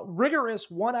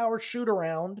 1 hour shoot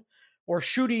around or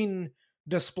shooting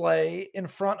display in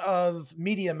front of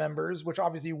media members, which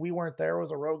obviously we weren't there. It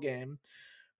was a road game,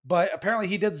 but apparently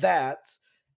he did that.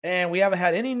 And we haven't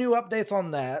had any new updates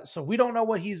on that. So we don't know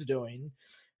what he's doing.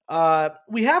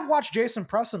 We have watched Jason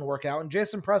Preston work out, and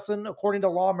Jason Preston, according to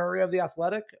Law Murray of The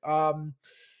Athletic,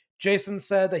 Jason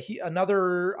said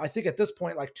that I think at this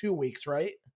point, like 2 weeks,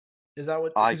 right? Is that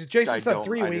what Jason said?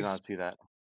 3 weeks. I did not see that.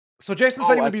 So Jason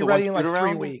said he would be ready in like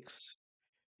 3 weeks.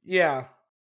 Yeah.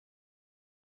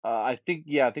 I think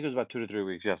it was about 2 to 3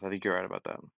 weeks. Yes, I think you're right about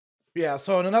that. Yeah,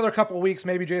 so in another couple of weeks,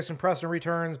 maybe Jason Preston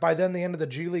returns. By then, the end of the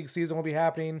G League season will be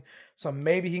happening. So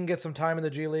maybe he can get some time in the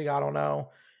G League. I don't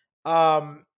know.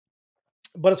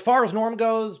 But as far as Norm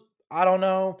goes, I don't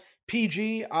know.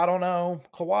 PG, I don't know.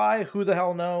 Kawhi, who the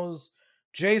hell knows?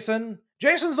 Jason's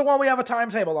the one we have a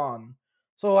timetable on.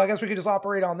 So I guess we could just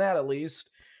operate on that at least.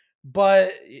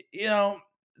 But,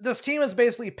 this team is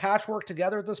basically patchwork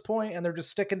together at this point, and they're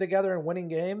just sticking together and winning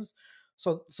games.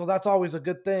 So that's always a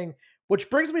good thing. Which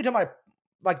brings me to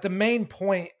the main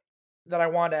point that I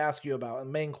wanted to ask you about, the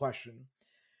main question.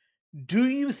 Do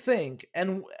you think,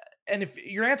 and if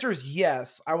your answer is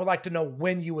yes, I would like to know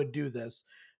when you would do this.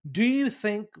 Do you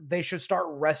think they should start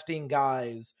resting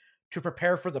guys to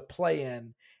prepare for the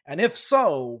play-in? And if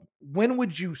so, when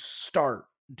would you start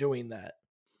doing that?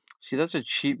 See, that's a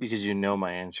cheat because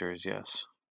my answer is yes.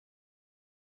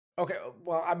 Okay,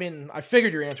 well, I mean, I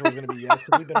figured your answer was going to be yes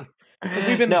because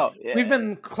we've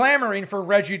been clamoring for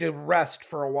Reggie to rest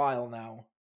for a while now.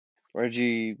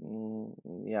 Reggie,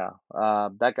 yeah,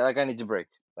 that guy needs a break.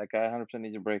 That guy 100%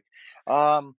 needs a break.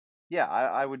 Yeah,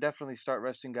 I would definitely start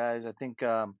resting guys. I think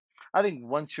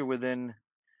once you're within,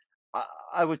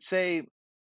 I would say,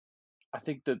 I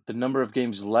think that the number of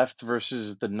games left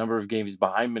versus the number of games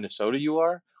behind Minnesota you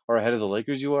are, or ahead of the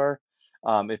Lakers you are,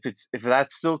 if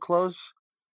that's still close,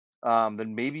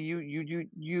 then maybe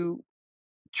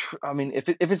I mean, if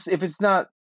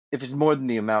it's more than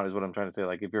the amount is what I'm trying to say.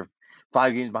 Like if you're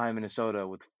 5 games behind Minnesota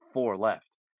with 4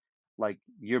 left, like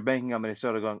you're banking on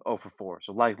Minnesota going 0 for 4.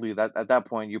 So likely that at that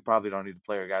point you probably don't need to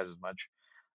play your guys as much.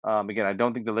 Again, I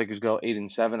don't think the Lakers go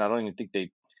 8-7. I don't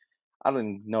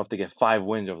even know if they get 5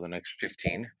 wins over the next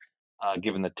 15,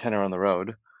 given the tenor on the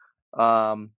road.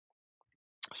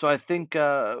 So I think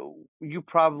you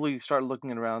probably start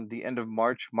looking at around the end of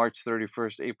March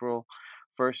 31st, April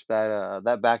 1st,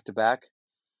 that back-to-back.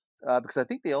 Because I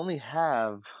think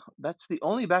that's the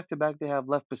only back-to-back they have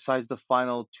left besides the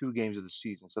final 2 games of the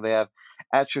season. So they have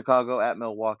at Chicago, at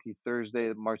Milwaukee,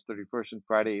 Thursday, March 31st, and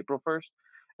Friday, April 1st.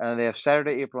 And they have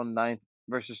Saturday, April 9th,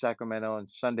 versus Sacramento and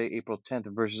Sunday, April 10th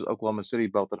versus Oklahoma City,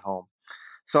 both at home.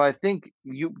 So I think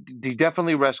you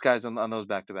definitely rest guys on those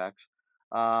back to backs,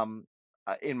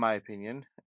 in my opinion.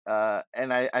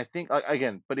 And I think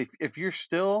again, but if you're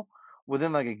still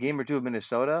within like a game or two of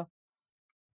Minnesota,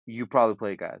 you probably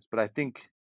play guys. But I think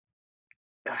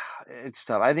it's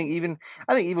tough. I think even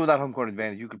without home court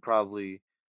advantage, you could probably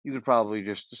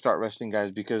just start resting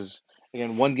guys because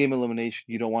again, one game elimination,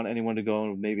 you don't want anyone to go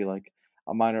in with maybe like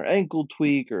a minor ankle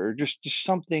tweak or just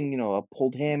something, a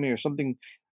pulled hammy or something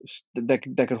that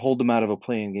could hold them out of a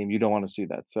playing game. You don't want to see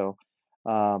that. So,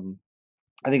 um,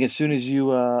 I think as soon as you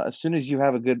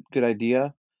have a good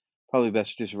idea, probably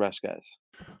best to just rest guys.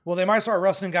 Well, they might start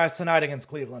resting guys tonight against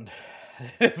Cleveland,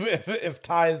 if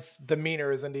Ty's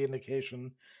demeanor is any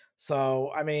indication.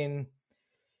 So, I mean,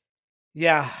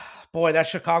 yeah, boy, that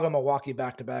Chicago Milwaukee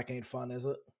back to back ain't fun, is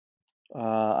it?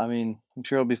 I'm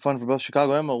sure it'll be fun for both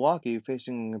Chicago and Milwaukee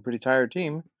facing a pretty tired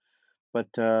team. But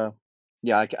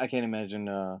yeah, I can't imagine.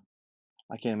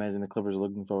 I can't imagine the Clippers are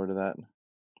looking forward to that.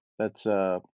 That's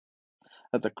uh,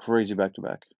 that's a crazy back to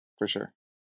back for sure.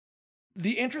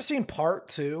 The interesting part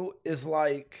too is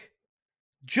like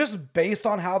just based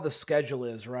on how the schedule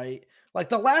is, right? Like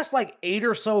the last like 8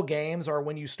 or so games are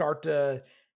when you start to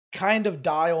kind of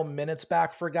dial minutes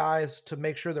back for guys to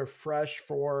make sure they're fresh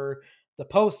for the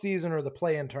postseason or the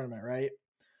play-in tournament, right?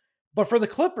 But for the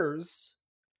Clippers,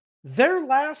 their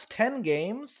last 10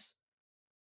 games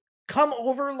come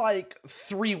over like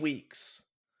 3 weeks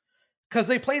because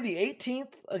they play the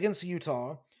 18th against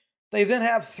Utah. They then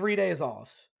have 3 days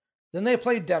off. Then they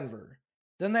play Denver.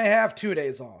 Then they have 2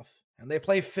 days off and they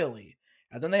play Philly.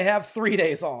 And then they have 3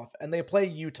 days off and they play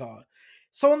Utah.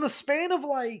 So in the span of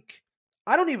like,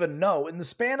 I don't even know, in the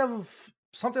span of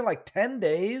something like 10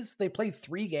 days, they play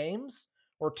 3 games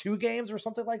or 2 games or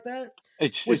something like that,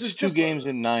 It's which it's is two just games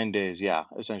in 9 days. Yeah,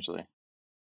 essentially.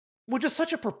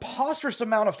 such a preposterous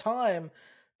amount of time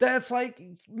that it's like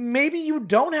maybe you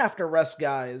don't have to rest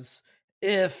guys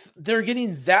if they're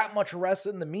getting that much rest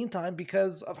in the meantime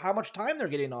because of how much time they're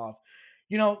getting off.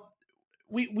 You know,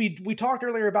 we talked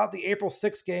earlier about the April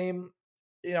 6th game,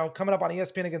 coming up on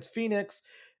ESPN against Phoenix,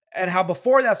 and how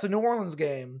before that's the New Orleans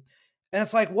game. And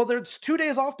it's like, well, there's 2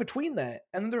 days off between that.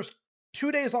 And then there's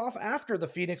 2 days off after the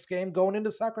Phoenix game going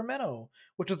into Sacramento,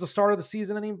 which is the start of the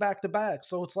season ending back to back.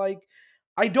 So it's like,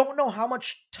 I don't know how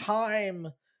much time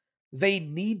they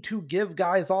need to give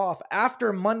guys off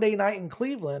after Monday night in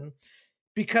Cleveland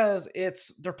because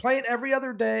they're playing every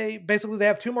other day. Basically, they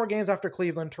have 2 more games after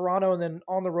Cleveland, Toronto, and then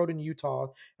on the road in Utah,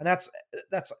 and that's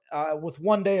with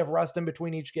 1 day of rest in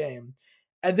between each game,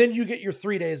 and then you get your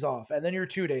 3 days off, and then your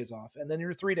 2 days off, and then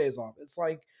your 3 days off. It's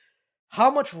like how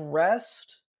much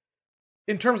rest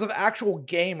in terms of actual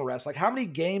game rest? Like how many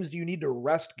games do you need to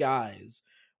rest guys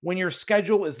when your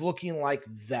schedule is looking like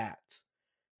that?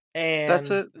 That's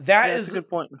And it. that Yeah, that's a is good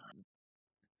point.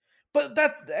 But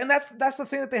that's the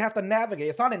thing that they have to navigate.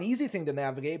 It's not an easy thing to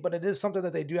navigate, but it is something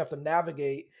that they do have to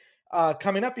navigate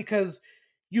coming up because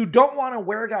you don't want to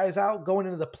wear guys out going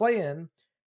into the play-in,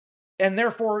 and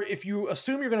therefore, if you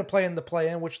assume you're going to play in the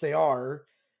play-in, which they are,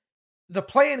 the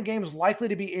play-in game is likely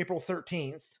to be April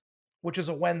 13th, which is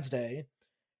a Wednesday.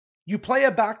 You play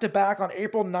a back-to-back on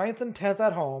April 9th and 10th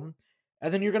at home,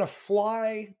 and then you're going to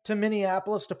fly to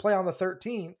Minneapolis to play on the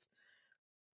 13th.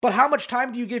 But how much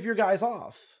time do you give your guys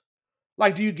off?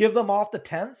 Like, do you give them off the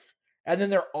 10th and then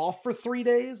they're off for 3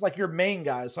 days? Like your main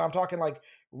guys. So I'm talking like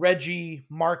Reggie,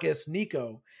 Marcus,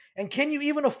 Nico. And can you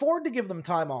even afford to give them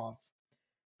time off?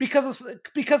 Because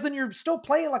then you're still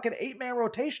playing like an 8-man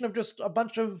rotation of just a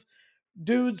bunch of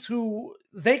dudes who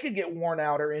they could get worn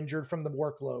out or injured from the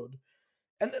workload.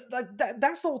 And like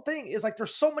that's the whole thing is like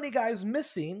there's so many guys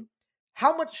missing.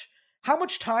 How much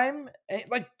time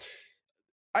like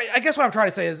I guess what I'm trying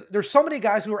to say is there's so many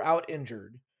guys who are out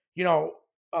injured,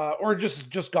 or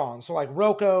just gone. So like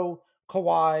Rocco,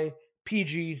 Kawhi,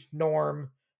 PG,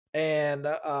 Norm, and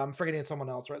I'm forgetting someone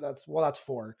else, right? That's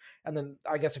 4. And then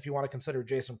I guess if you want to consider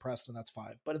Jason Preston, that's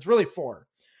 5. But it's really 4.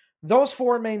 Those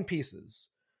 4 main pieces.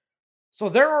 So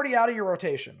they're already out of your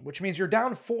rotation, which means you're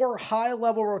down 4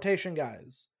 high-level rotation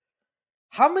guys.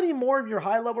 How many more of your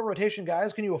high-level rotation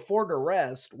guys can you afford to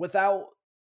rest without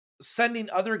sending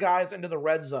other guys into the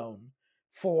red zone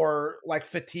for like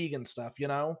fatigue and stuff,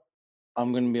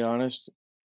 I'm gonna be honest.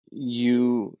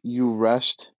 You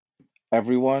rest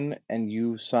everyone and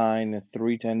you sign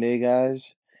 3 10-day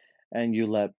guys and you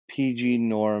let PG,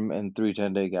 Norm, and 3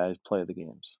 10-day guys play the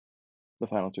games, the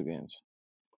final 2 games,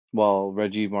 while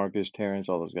Reggie, Marcus, Terrence,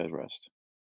 all those guys rest.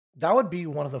 That would be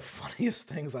one of the funniest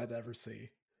things I'd ever see.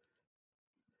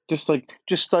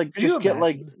 Just Could you get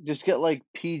imagine?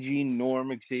 PG,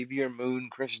 Norm, Xavier Moon,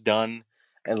 Chris Dunn,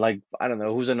 and I don't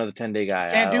know who's another 10-day guy.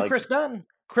 Can't do Chris Dunn.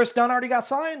 Chris Dunn already got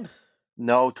signed.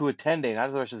 No, to a 10-day,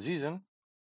 not the rest of the season.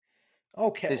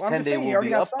 Okay, His well, I'm just 10-day saying he will already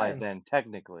be got up by signed. then,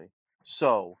 technically.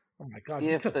 So Oh my god, you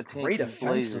if the took great tanking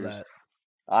offense to Blazers,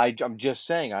 that. I'm just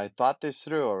saying, I thought this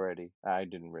through already. I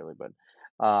didn't really, but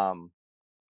no,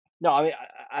 I mean,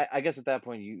 I guess at that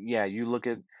point, you look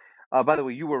at. By the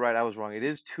way, you were right. I was wrong. It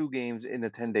is 2 games in a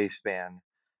 10-day span.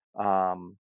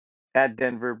 Um, at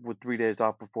Denver with 3 days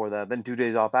off before that, then 2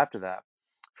 days off after that.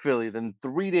 Philly, then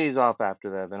 3 days off after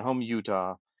that, then home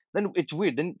Utah. Then it's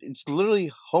weird. Then it's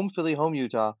literally home Philly, home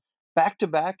Utah, back to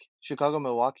back Chicago,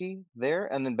 Milwaukee there,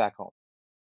 and then back home.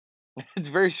 It's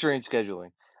very strange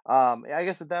scheduling. I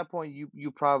guess at that point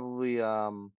you probably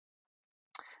don't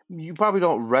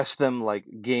rest them like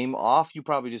game off. You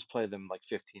probably just play them like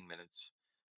 15 minutes,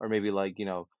 or maybe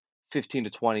 15 to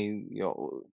 20,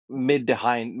 mid to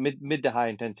high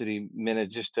intensity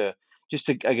minutes, just to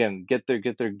again get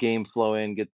their game flow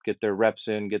in, get their reps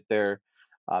in, get their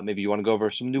maybe you want to go over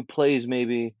some new plays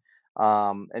maybe,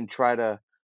 and try to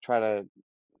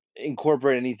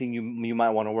incorporate anything you might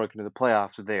want to work into the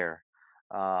playoffs there.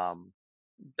 Um,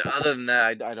 Other than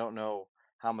that, I don't know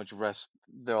how much rest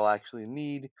they'll actually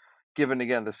need, given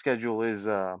again the schedule is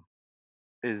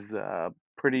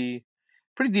pretty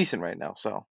decent right now.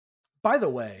 So By the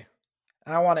way,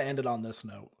 and I want to end it on this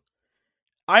note.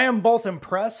 I am both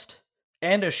impressed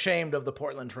and ashamed of the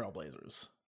Portland Trailblazers.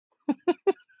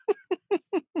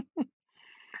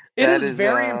 It that is is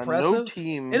very no impressive.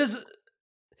 team. It is.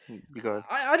 Because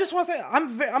I just want to say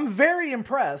I'm very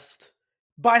impressed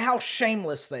by how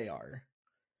shameless they are.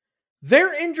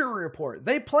 Their injury report.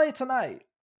 They play tonight.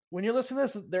 When you listen to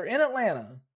this, they're in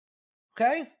Atlanta.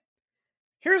 Okay?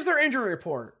 Here's their injury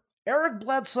report. Eric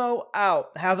Bledsoe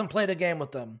out. Hasn't played a game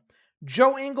with them.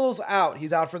 Joe Ingles out.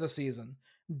 He's out for the season.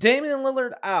 Damian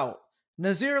Lillard out.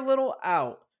 Nazir Little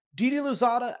out. Didi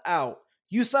Louzada out.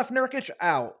 Yusuf Nurkic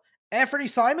out. Anthony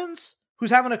Simons,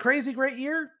 who's having a crazy great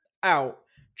year, out.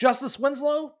 Justice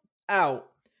Winslow, out.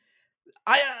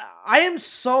 I am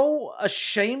so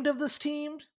ashamed of this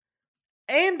team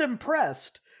and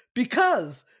impressed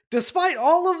because despite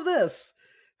all of this,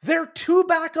 they're 2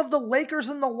 back of the Lakers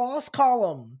in the loss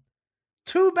column.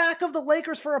 2 back of the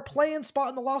Lakers for a play-in spot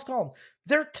in the loss column.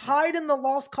 They're tied in the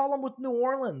loss column with New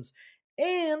Orleans.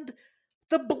 And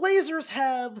the Blazers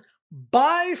have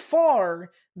by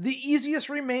far the easiest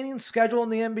remaining schedule in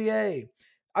the NBA.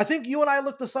 I think you and I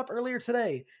looked this up earlier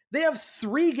today. They have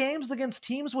 3 games against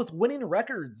teams with winning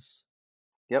records.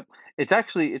 yep, it's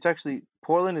actually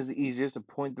Portland is the easiest at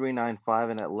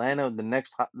 .395, and Atlanta the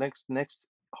next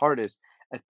hardest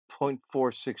at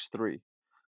 .463.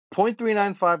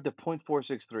 .395 to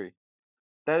 .463.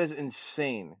 That is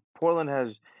insane. Portland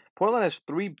has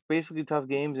 3 basically tough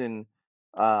games in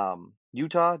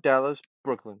Utah, Dallas,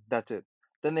 Brooklyn. That's it.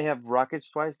 Then they have Rockets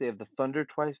twice. They have the Thunder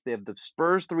twice. They have the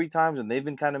Spurs 3 times, and they've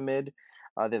been kind of mid.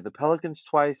 They have the Pelicans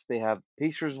twice. They have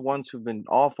Pacers once, who've been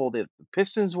awful. They have the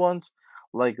Pistons once.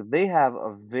 They have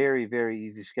a very, very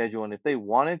easy schedule, and if they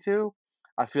wanted to,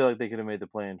 I feel like they could have made the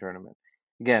play-in tournament.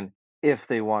 Again, if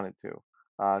they wanted to.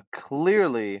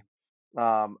 Clearly,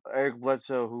 Eric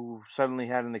Bledsoe, who suddenly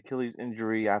had an Achilles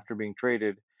injury after being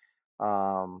traded,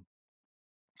 um,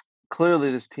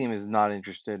 clearly this team is not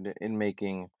interested in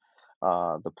making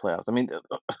the playoffs. I mean,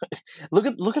 look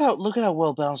at how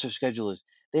well balanced their schedule is.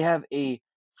 They have a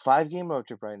 5-game road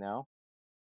trip right now.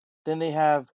 Then they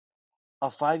have a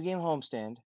 5-game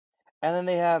homestand, and then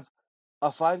they have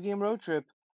a 5-game road trip,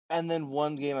 and then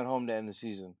 1 game at home to end the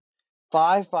season.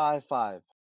 5, 5, 5.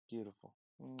 Beautiful.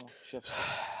 Chef's kiss.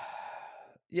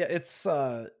 Yeah, it's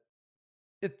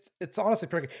honestly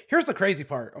pretty good. Here's the crazy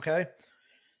part, okay?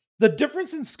 The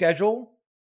difference in schedule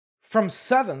from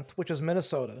 7th, which is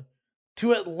Minnesota,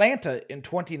 to Atlanta in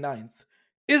 29th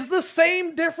is the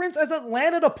same difference as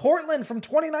Atlanta to Portland from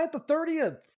 29th to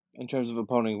 30th. In terms of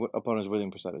opponent's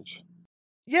winning percentage.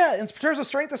 Yeah, in terms of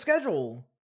strength of schedule.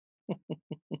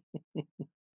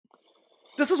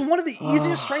 This is one of the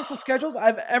easiest strengths of schedules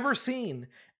I've ever seen.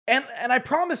 And I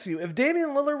promise you, if Damian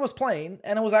Lillard was playing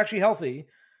and it was actually healthy,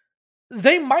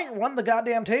 they might run the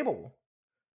goddamn table.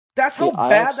 That's how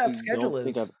bad that schedule is.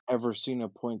 I don't think I've ever seen a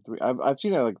 .3. I've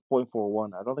seen it like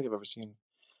 .41. I don't think I've ever seen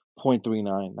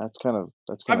 .39. That's kind of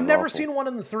I've never awful. seen one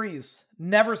in the threes.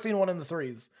 Never seen one in the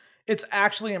threes. It's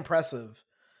actually impressive.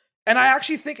 And I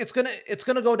actually think it's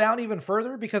gonna go down even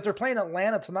further because they're playing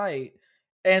Atlanta tonight,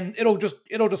 and it'll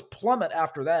just plummet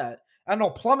after that. And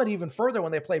it'll plummet even further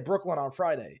when they play Brooklyn on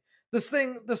Friday. This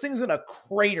thing's gonna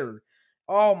crater.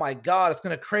 Oh my god, it's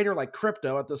gonna crater like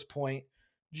crypto at this point.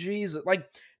 Jesus, like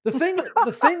the thing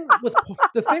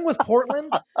with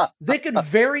Portland, they could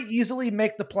very easily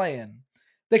make the play-in.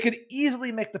 They could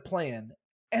easily make the play-in,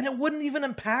 and it wouldn't even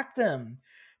impact them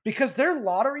because their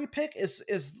lottery pick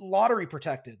is lottery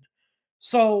protected.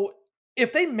 So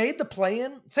if they made the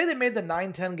play-in, say they made the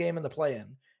 9-10 game in the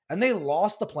play-in, and they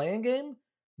lost the play-in game,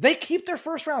 they keep their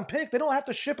first round pick. They don't have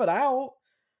to ship it out.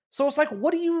 So it's like,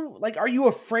 what do you like? Are you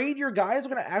afraid your guys are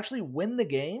going to actually win the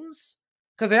games?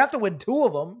 Because they have to win 2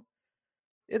 of them.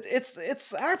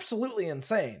 It's absolutely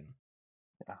insane.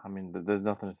 Yeah, I mean, there's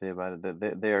nothing to say about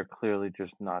it. They are clearly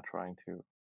just not trying to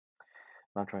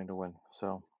win.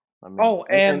 So I mean, Oh,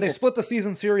 and they split the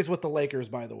season series with the Lakers.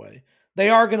 By the way, they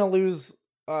are going to lose.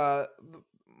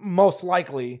 Most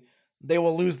likely, they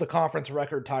will lose the conference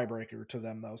record tiebreaker to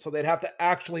them, though. So they'd have to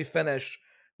actually finish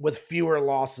with fewer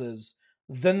losses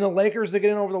than the Lakers to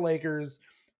get in over the Lakers.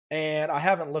 And I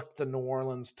haven't looked at the New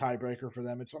Orleans tiebreaker for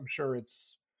them. I'm sure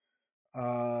it's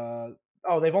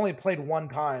they've only played 1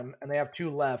 time and they have 2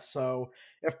 left. So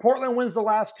if Portland wins the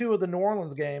last 2 of the New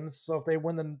Orleans games, so if they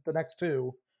win the next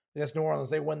 2 against New Orleans,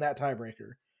 they win that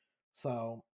tiebreaker.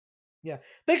 So yeah,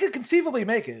 they could conceivably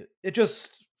make it. It's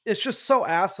just so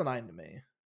asinine to me.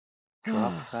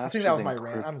 I think that was my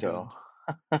rant. I'm good.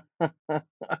 Did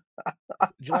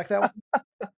you like that one?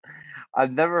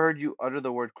 I've never heard you utter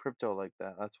the word crypto like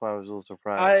that. That's why I was a little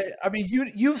surprised. I mean,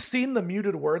 you've seen the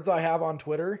muted words I have on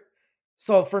Twitter,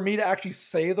 so for me to actually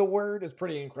say the word is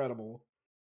pretty incredible.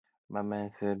 My man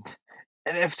said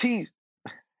NFTs.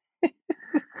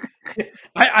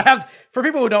 I have, for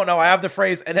people who don't know, I have the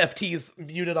phrase NFTs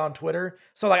muted on Twitter,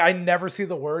 so like I never see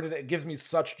the word, and it gives me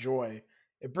such joy.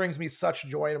 It brings me such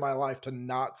joy in my life to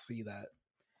not see that.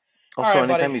 Also,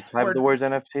 anytime you type the words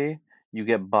NFT, you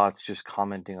get bots just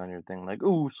commenting on your thing like,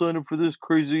 "Oh, sign up for this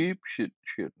crazy ape shit,"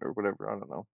 or whatever. I don't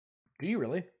know. Do you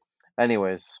really?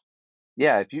 Anyways,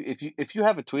 yeah. If you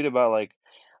have a tweet about like,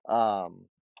 I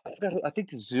forgot. I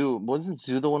think Zoo wasn't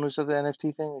Zoo the one who said the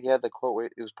NFT thing. He had the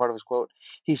quote. It was part of his quote.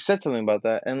 He said something about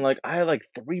that, and like I had like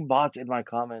 3 bots in my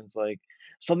comments like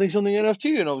something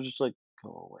NFT, and I was just like,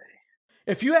 go away.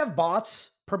 If you have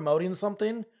bots promoting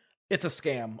something, it's a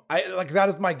scam. That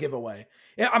is my giveaway.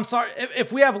 I'm sorry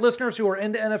if we have listeners who are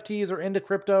into NFTs or into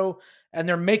crypto and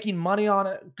they're making money on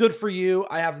it. Good for you.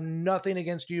 I have nothing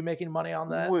against you making money on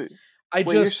that. Wait,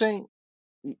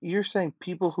 you're saying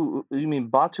people who, you mean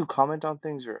bots who comment on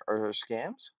things are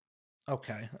scams?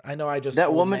 Okay, I know.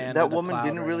 That woman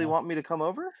didn't really want me to come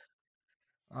over.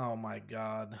 Oh my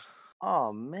god.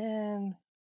 Oh man,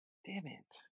 damn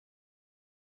it.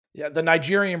 Yeah, the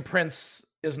Nigerian prince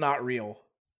is not real.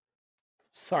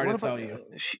 Sorry to tell you.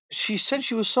 She said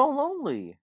she was so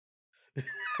lonely.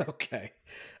 Okay.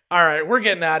 All right, we're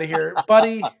getting out of here,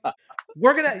 buddy.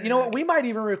 We're gonna, you know what? We might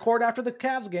even record after the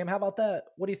Cavs game. How about that?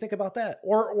 What do you think about that?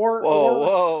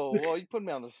 Whoa! You put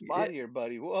me on the spot here,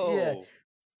 buddy. Whoa! Yeah.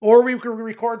 Or we could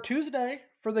record Tuesday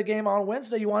for the game on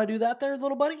Wednesday. You want to do that, there,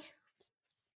 little buddy?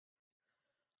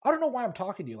 I don't know why I'm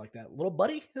talking to you like that, little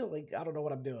buddy. Like I don't know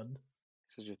what I'm doing.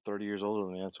 Because you're 30 years older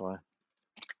than me. That's why.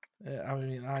 Yeah, I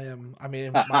mean, I am. I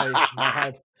mean,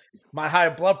 my high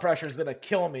blood pressure is gonna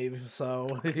kill me.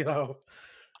 So you know.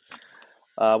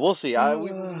 We'll see.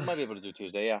 We might be able to do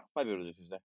Tuesday. Yeah, might be able to do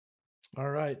Tuesday. All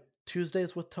right,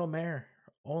 Tuesdays with Tomer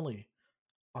only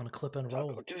on Clip and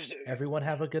Roll. Tuesday. Everyone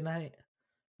have a good night.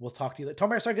 We'll talk to you later.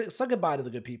 Tomer, say goodbye to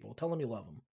the good people. Tell them you love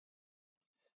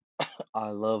them. I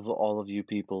love all of you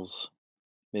peoples.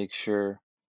 Make sure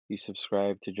you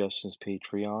subscribe to Justin's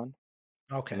Patreon.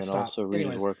 Okay, and then stop. also read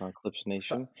his work on Clips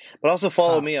Nation. Stop. But also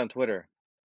follow me on Twitter.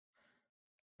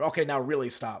 Okay, now really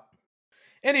stop.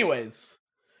 Anyways,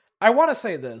 I want to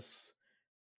say this.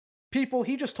 People,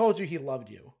 he just told you he loved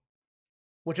you,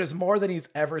 which is more than he's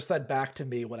ever said back to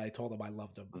me when I told him I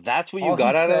loved him. That's what you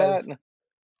got out of that?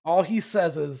 All he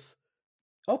says is,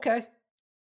 okay,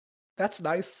 that's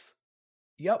nice.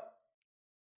 Yep.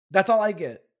 That's all I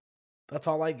get. That's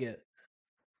all I get.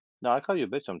 No, I call you a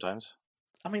bitch sometimes.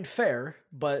 I mean, fair,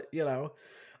 but you know.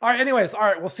 All right, anyways, all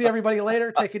right, we'll see everybody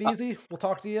later. Take it easy. We'll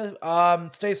talk to you.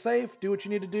 Stay safe. Do what you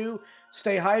need to do.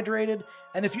 Stay hydrated.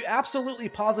 And if you absolutely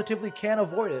positively can't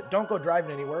avoid it, don't go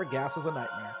driving anywhere. Gas is a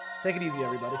nightmare. Take it easy,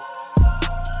 everybody.